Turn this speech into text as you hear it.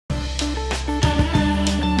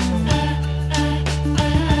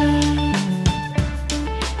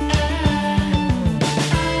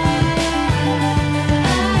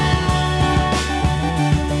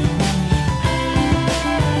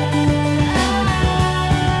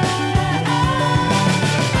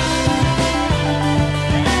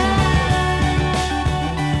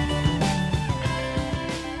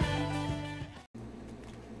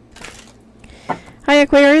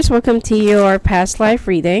Aquarius, welcome to your past life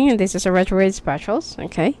reading, and this is a retrograde specials,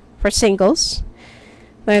 okay, for singles.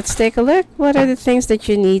 Let's take a look. What are the things that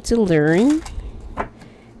you need to learn?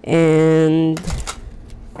 And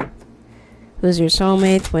who's your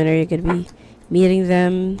soulmate? When are you going to be meeting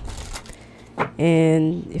them?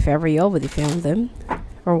 And if ever you already found them,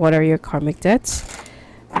 or what are your karmic debts?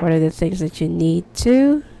 What are the things that you need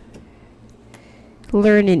to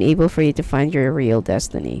learn and able for you to find your real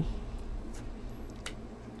destiny?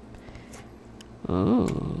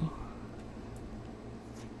 Oh.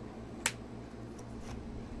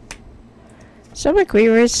 Some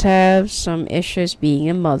Aquarius have some issues being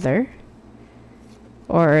a mother,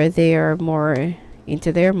 or they are more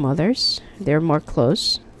into their mothers. They're more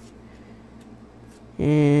close.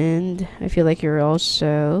 And I feel like you're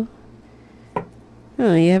also...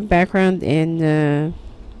 Oh, you have background in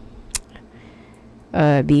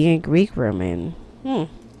being a Greek Roman.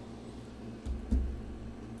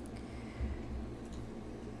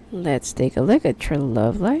 Let's take a look at your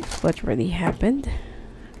love life. What really happened?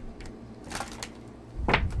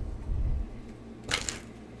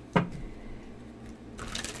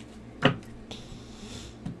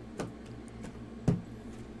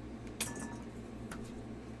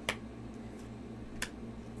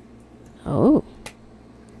 Oh.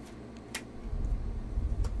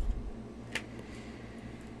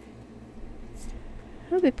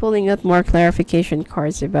 I'll be pulling out more clarification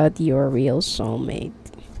cards about your real soulmate.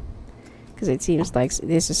 Because it seems like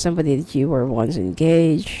this is somebody that you were once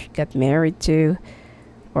engaged, got married to,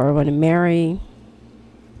 or want to marry.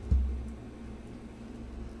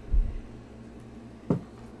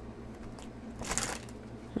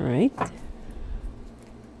 Right.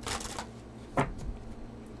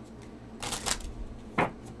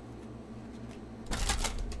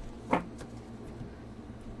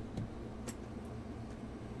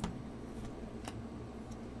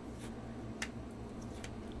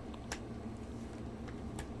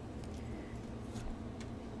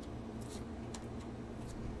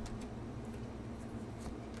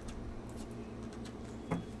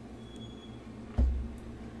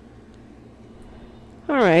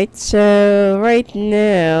 Alright, so right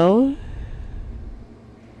now...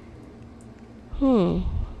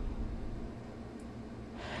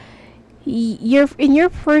 You're in your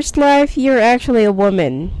first life, you're actually a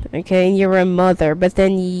woman, okay, and you're a mother, but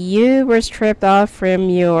then you were stripped off from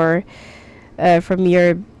your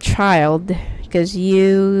child because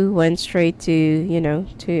you went straight to, you know,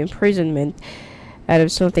 to imprisonment out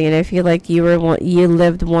of something. And I feel like you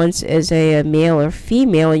lived once as a male or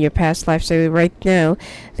female in your past life. So right now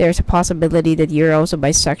there's a possibility that you're also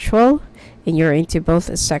bisexual and you're into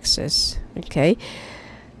both sexes, okay?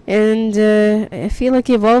 And I feel like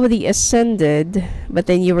you've already ascended, but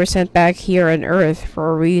then you were sent back here on earth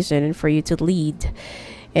for a reason and for you to lead.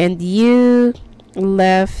 And you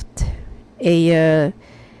left a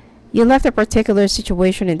particular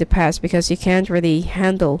situation in the past because you can't really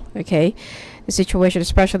handle, okay, the situation,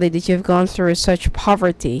 especially that you've gone through such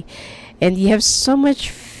poverty and you have so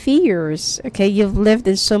much fears, okay? You've lived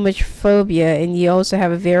in so much phobia, and you also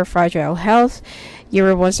have a very fragile health. You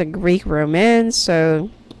were once a Greek romance,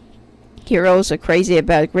 so you're also crazy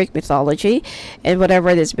about Greek mythology, and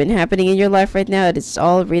whatever that's been happening in your life right now, it's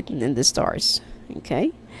all written in the stars,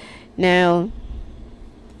 okay? Now,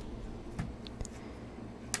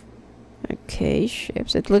 okay,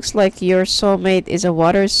 ships. It looks like your soulmate is a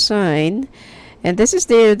water sign, and this is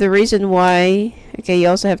the reason why. Okay, you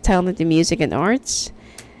also have talent in music and arts.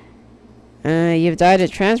 You've died in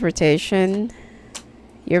transportation.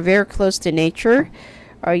 You're very close to nature,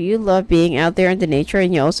 or you love being out there in the nature,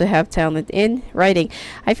 and you also have talent in writing.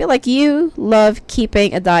 I feel like you love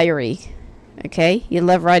keeping a diary. Okay, you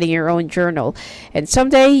love writing your own journal, and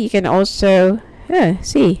someday you can also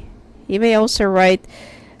see. You may also write.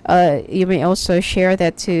 You may also share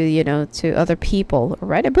that to, you know, to other people, or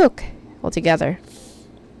write a book altogether.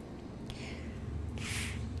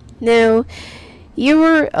 Now, you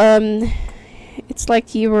were it's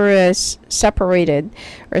like you were separated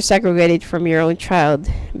or segregated from your own child,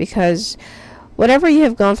 because whatever you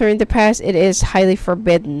have gone through in the past, it is highly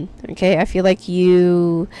forbidden, okay? I feel like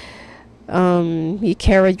you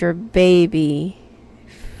carried your baby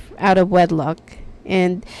out of wedlock,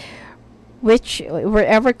 and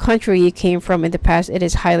wherever country you came from in the past, it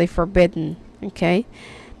is highly forbidden, okay?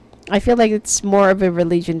 I feel like it's more of a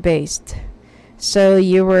religion based. So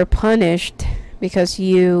you were punished because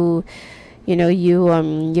you've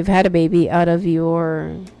had a baby out of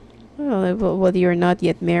your, well, whether you're not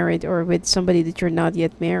yet married or with somebody that you're not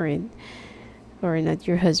yet married or not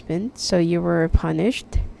your husband. So you were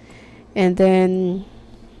punished, and then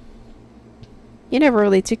You never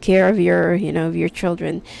really took care of your, of your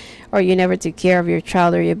children, or you never took care of your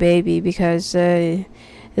child or your baby, because the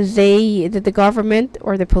government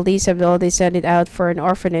or the police have already sent it out for an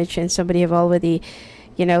orphanage, and somebody have already,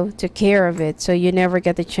 took care of it. So you never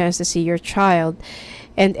get the chance to see your child.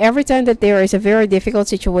 And every time that there is a very difficult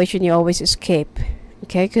situation, you always escape.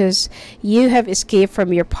 Okay, because you have escaped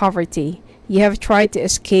from your poverty. You have tried to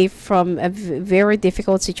escape from a very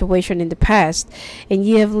difficult situation in the past, and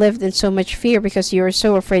you have lived in so much fear because you are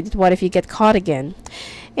so afraid that what if you get caught again.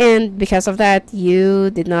 And because of that, you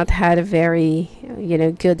did not have a very,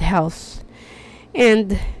 good health.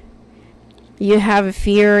 And you have a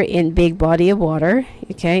fear in big body of water.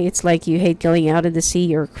 Okay, it's like you hate going out in the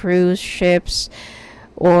sea or cruise ships,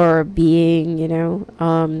 or being,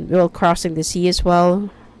 well, crossing the sea as well,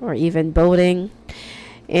 or even boating.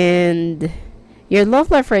 And your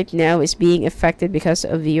love life right now is being affected because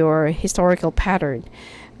of your historical pattern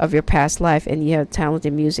of your past life, and you have talent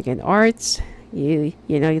in music and arts. You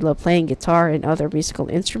love playing guitar and other musical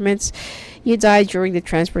instruments. You died during the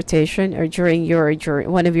transportation or during your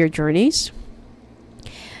one of your journeys.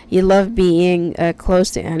 You love being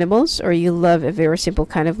close to animals, or you love a very simple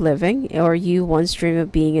kind of living, or you once dreamed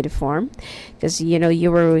of being in a farm, because you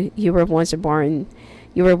were once in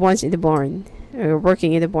the barn, or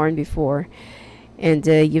working in the barn before, and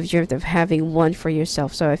you've dreamt of having one for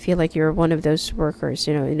yourself. So I feel like you're one of those workers,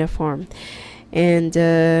 in a farm, and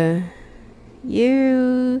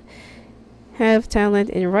you have talent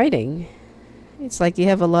in writing. It's like you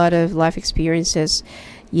have a lot of life experiences.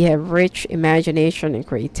 You have rich imagination and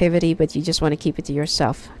creativity, but you just want to keep it to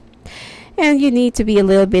yourself. And you need to be a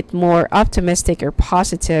little bit more optimistic or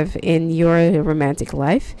positive in your romantic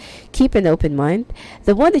life. Keep an open mind.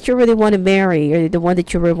 The one that you really want to marry, or the one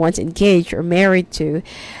that you were once engaged or married to,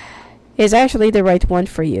 is actually the right one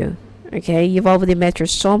for you. Okay, you've already met your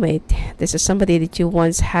soulmate. This is somebody that you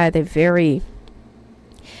once had a very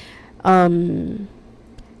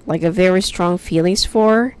like a very strong feelings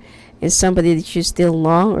for, and somebody that you still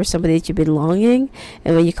long, or somebody that you've been longing.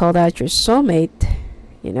 And when you called out your soulmate,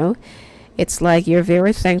 it's like you're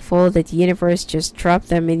very thankful that the universe just dropped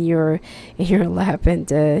them in your lap, and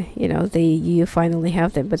you finally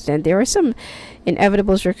have them. But then there are some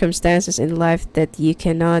inevitable circumstances in life that you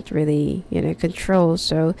cannot really control.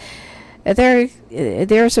 So there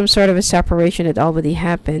are some sort of a separation that already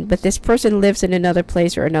happened, but this person lives in another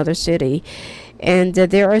place or another city, and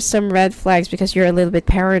there are some red flags because you're a little bit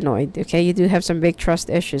paranoid. Okay, you do have some big trust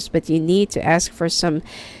issues, but you need to ask for some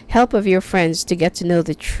help of your friends to get to know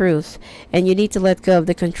the truth, and you need to let go of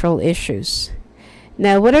the control issues.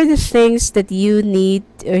 Now, what are the things that you need,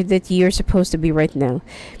 or that you're supposed to be right now?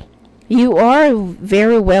 You are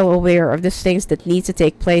very well aware of the things that need to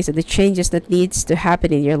take place and the changes that needs to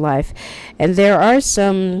happen in your life. And there are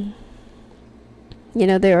some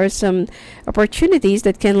opportunities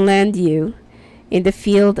that can land you in the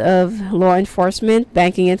field of law enforcement,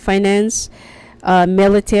 banking and finance,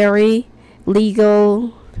 military,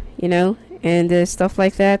 legal, and stuff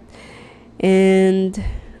like that. And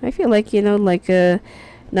I feel like, like a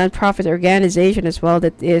nonprofit organization as well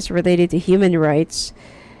that is related to human rights.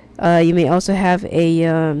 You may also have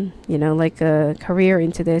a like a career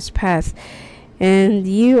into this path, and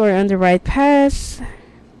you are on the right path.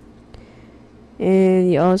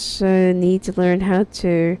 And you also need to learn how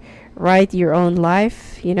to write your own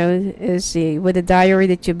life. With a diary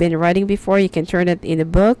that you've been writing before, you can turn it in a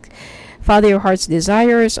book. Follow your heart's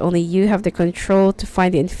desires. Only you have the control to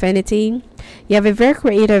find the infinity. You have a very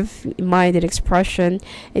creative mind and expression.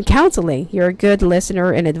 In counseling, you're a good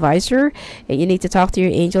listener and advisor, and you need to talk to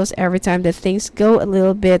your angels every time that things go a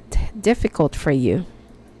little bit difficult for you.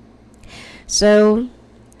 So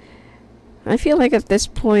I feel like at this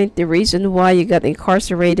point, the reason why you got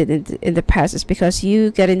incarcerated in the past is because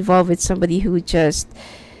you got involved with somebody who just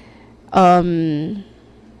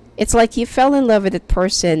it's like you fell in love with that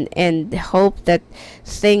person and hope that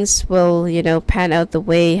things will, pan out the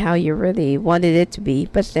way how you really wanted it to be.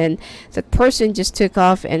 But then that person just took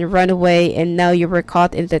off and ran away, and now you were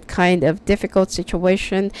caught in that kind of difficult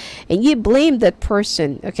situation, and you blamed that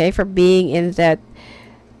person, okay, for being in that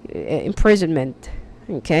imprisonment,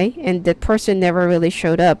 okay, and that person never really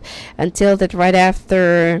showed up until that right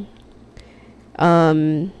after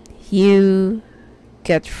you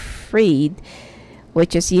get freed,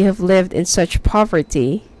 which is you have lived in such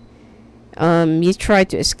poverty. You tried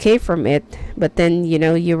to escape from it, but then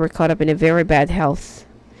you were caught up in a very bad health,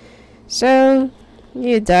 so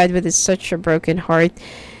you died with such a broken heart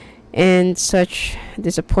and such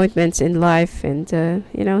disappointments in life. And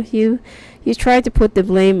you tried to put the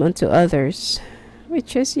blame onto others,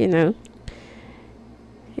 which is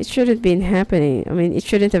it shouldn't been happening. I mean, it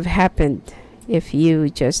shouldn't have happened if you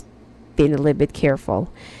just been a little bit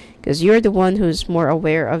careful, because you're the one who's more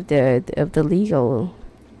aware of the legal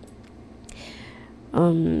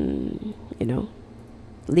you know,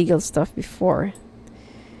 legal stuff before,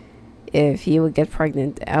 if you would get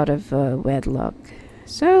pregnant out of wedlock.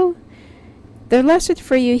 So the lesson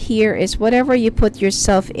for you here is, whatever you put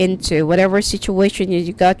yourself into, whatever situation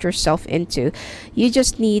you got yourself into, you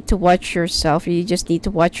just need to watch yourself. You just need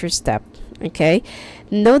to watch your step. Okay,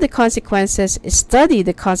 know the consequences, study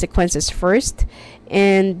the consequences first,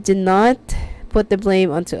 and do not put the blame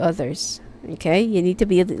onto others. Okay, you need to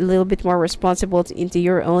be a little bit more responsible into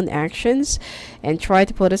your own actions, and try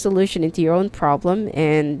to put a solution into your own problem,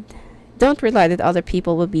 and don't rely that other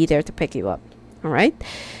people will be there to pick you up. All right,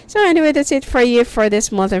 so anyway, that's it for you for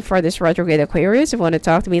this month and for this retrograde Aquarius. If you want to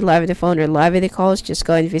talk to me live on the phone or live in the calls, just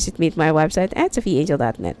go and visit me at my website at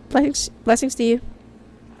sophiaangel.net. Blessings to you.